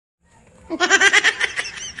What's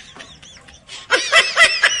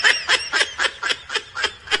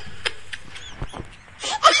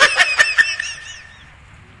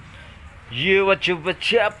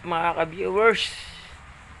up mga ka-viewers?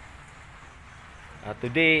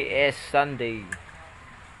 Today is Sunday.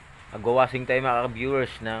 Magwawasing tayo mga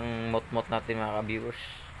ka-viewers ng mot-mot natin mga ka-viewers.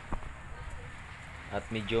 At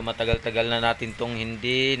medyo matagal-tagal na natin tong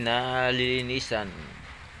hindi na linisan.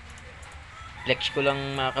 Flex ko lang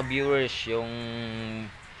mga ka-viewers yung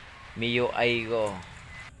MIUI ko.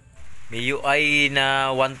 MIUI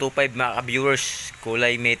na 125 mga ka-viewers,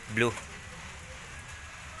 kulay matte blue.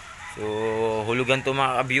 So, hulugan to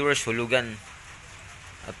mga ka-viewers, hulugan.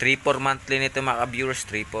 3-4 monthly nito mga ka-viewers,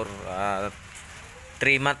 3-4.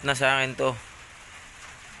 3 month na sa akin to.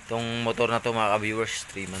 Itong motor na to mga ka-viewers,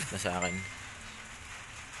 3 month na sa akin.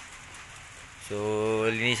 So,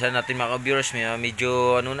 linisan natin mga ka-viewers,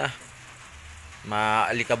 medyo ano na,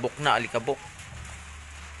 maalikabok na, alikabok.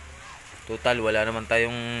 Total, wala naman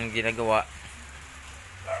tayong ginagawa.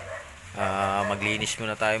 Maglinis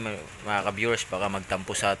muna tayo mga ka-viewers, baka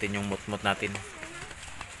magtampo sa atin yung mutmut natin.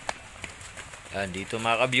 Dito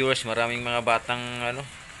mga ka-viewers, maraming mga batang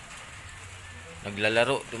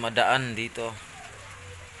naglalaro, dumadaan dito.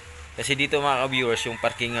 Kasi dito mga ka-viewers, yung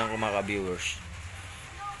parkingan ko mga ka-viewers,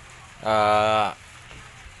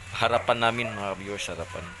 harapan namin mga ka-viewers,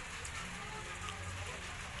 harapan.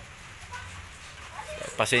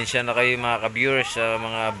 Pasensya na kayo mga ka-viewers sa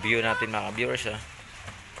mga view natin mga ka-viewers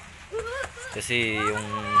kasi yung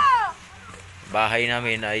bahay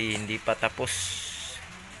namin ay hindi pa tapos,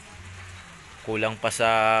 kulang pa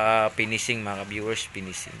sa finishing mga viewers,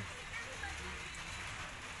 finishing.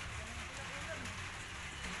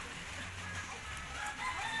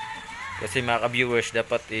 Kasi mga viewers,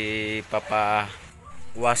 dapat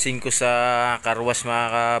ipapa-washing ko sa karwas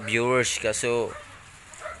mga viewers, kaso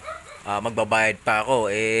magbabayad pa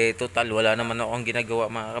ako, total wala naman akong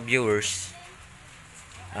ginagawa mga viewers.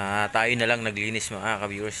 Tayo na lang naglinis mga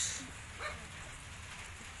ka-viewers.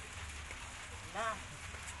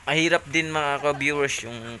 Mahirap din mga ka-viewers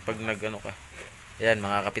yung pag nag-ano ka. Ayan,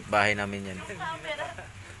 mga kapitbahay namin yan.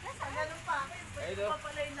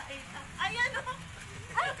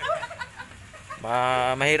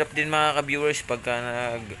 Mahirap din mga ka-viewers pagka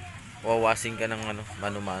nag-wawasing ka ng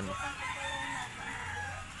mano-mano.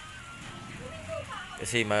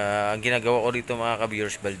 Kasi ang ginagawa ko dito mga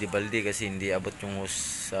ka-viewers, baldi-baldi, kasi hindi abot yung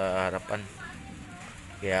hose sa harapan.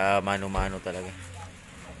 Kaya mano-mano talaga.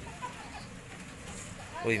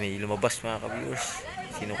 Uy, may lumabas mga ka-viewers.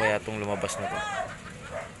 Sino kaya itong lumabas na to?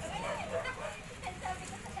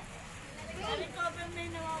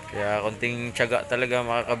 Kaya konting tiyaga talaga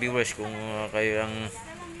mga ka-viewers kung kayo ang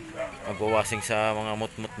magwawasing sa mga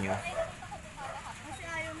mutmut nyo.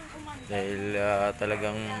 Dahil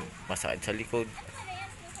talagang masakit sa likod.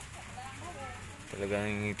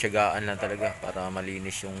 Talagang tiyagaan lang talaga para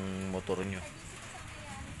malinis yung motor nyo.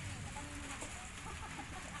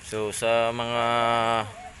 So sa mga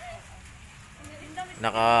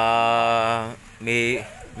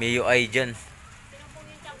MIUI dyan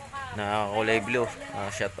na kulay blue,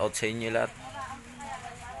 shout out sa inyo lahat.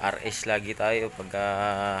 RS lagi tayo pagka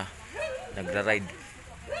nagra-ride.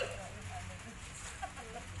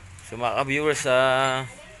 So mga ka-viewers,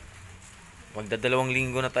 magdadalawang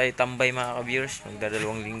linggo na tayo tambay mga ka-viewers.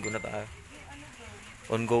 Magdadalawang linggo na tayo.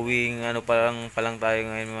 Ongoing pa lang tayo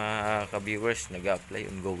ngayon mga ka-viewers.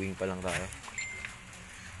 Nag-apply, ongoing pa lang tayo.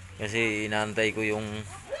 Kasi inaantay ko yung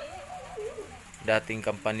dating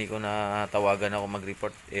company ko na tawagan ako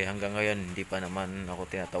mag-report. Hanggang ngayon hindi pa naman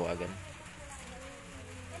ako tinatawagan.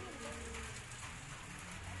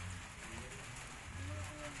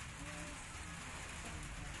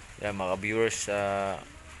 Mga ka-viewers,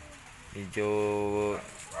 medyo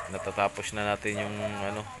natatapos na natin yung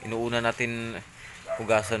inuuna natin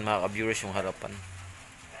hugasan mga ka-viewers, yung harapan.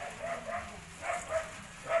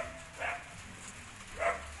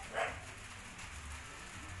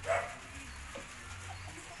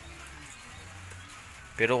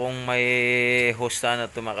 Pero kung may hosta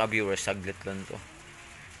na to mga ka-viewers, saglit lang to.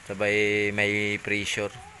 Sabay may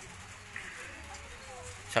pressure.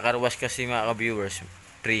 Sa karwas kasi mga ka-viewers,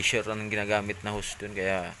 pressure ang ginagamit na hose dun,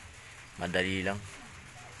 kaya madali lang.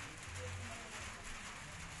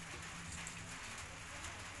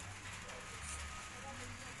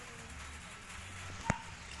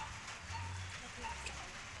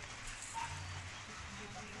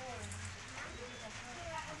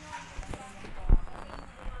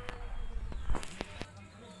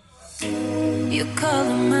 You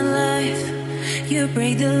color my life, you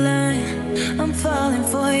break the line, I'm falling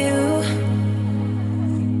for you.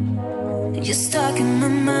 You're stuck in my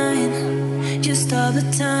mind, just all the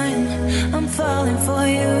time. I'm falling for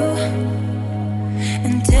you.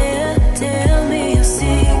 And tell me your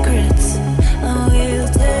secrets. I will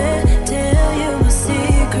tell you my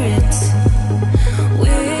secrets.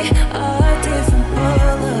 We are different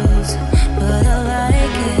colors, but I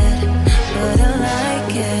like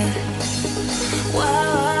it.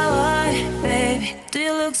 Why, baby? Do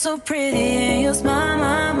you look so pretty and you smile,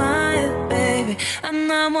 my, baby? I'm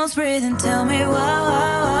almost breathing. Tell me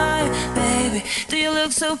why, baby? Do you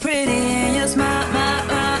look so pretty and you smile, my,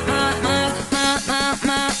 why,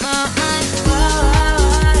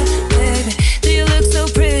 baby? Do you look so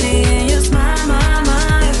pretty and you smile,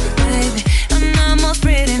 my, baby? I'm almost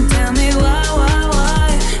breathing. Tell me why,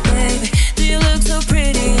 baby? Do you look so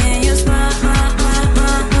pretty and you smile,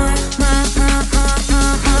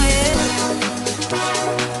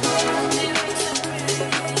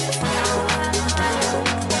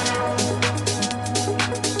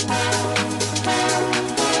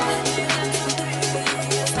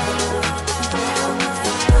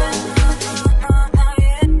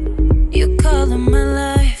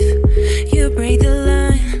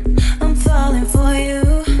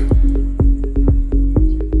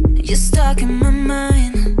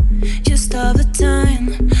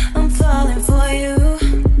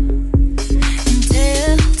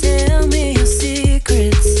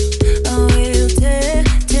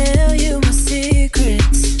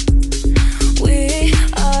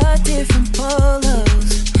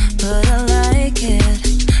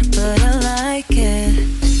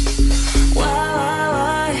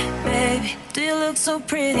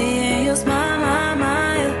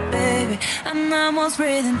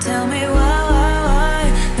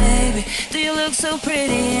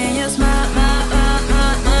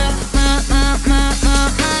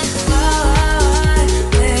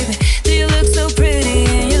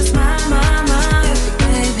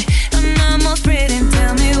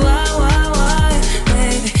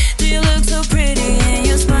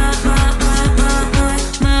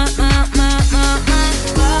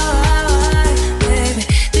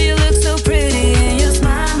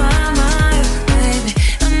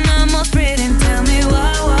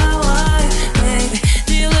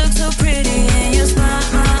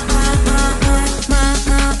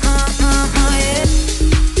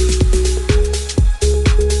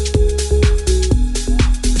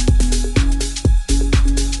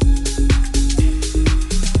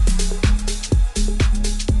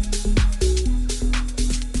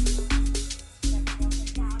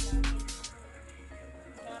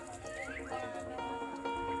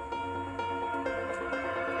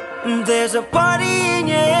 There's a party in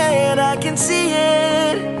your head, I can see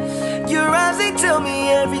it. Your eyes, they tell me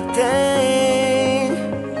everything.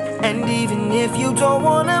 And even if you don't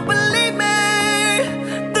wanna believe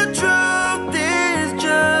me, the truth is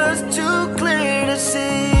just too clear to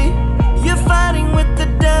see. You're fighting with the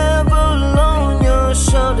devil on your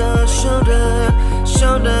shoulder, shoulder,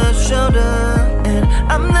 shoulder, shoulder. And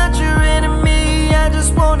I'm not your enemy, I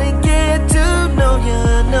just wanna get to know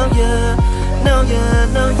ya, know ya, know ya,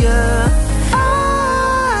 know ya.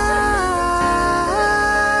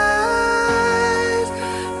 Eyes,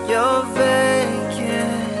 you're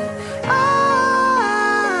vacant.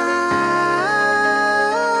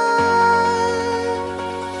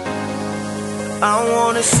 I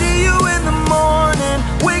wanna see you in the morning,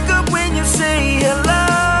 wake up when you say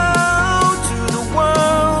hello to the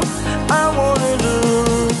world. I wanna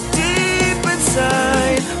look deep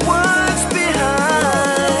inside what's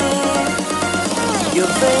behind your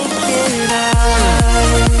vacant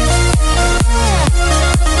eyes.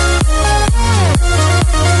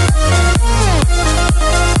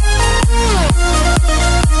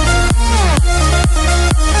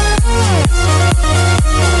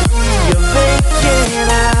 Your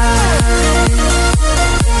vacant eyes.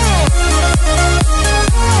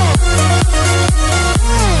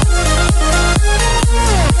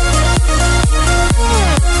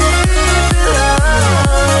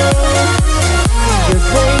 Your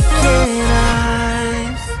vacant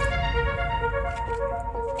eyes.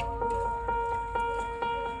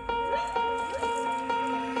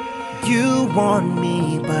 You want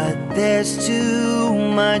me, but there's too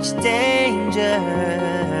much danger.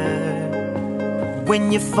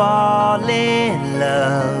 When you fall in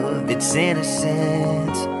love, it's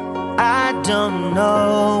innocent. I don't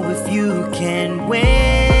know if you can win.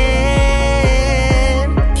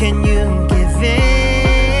 Can you give in?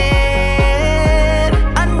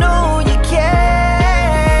 I know you can,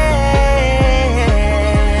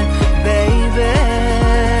 baby.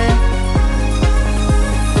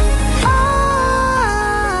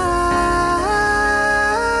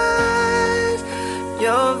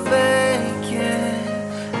 fake it.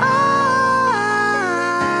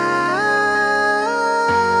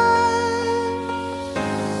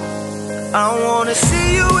 I wanna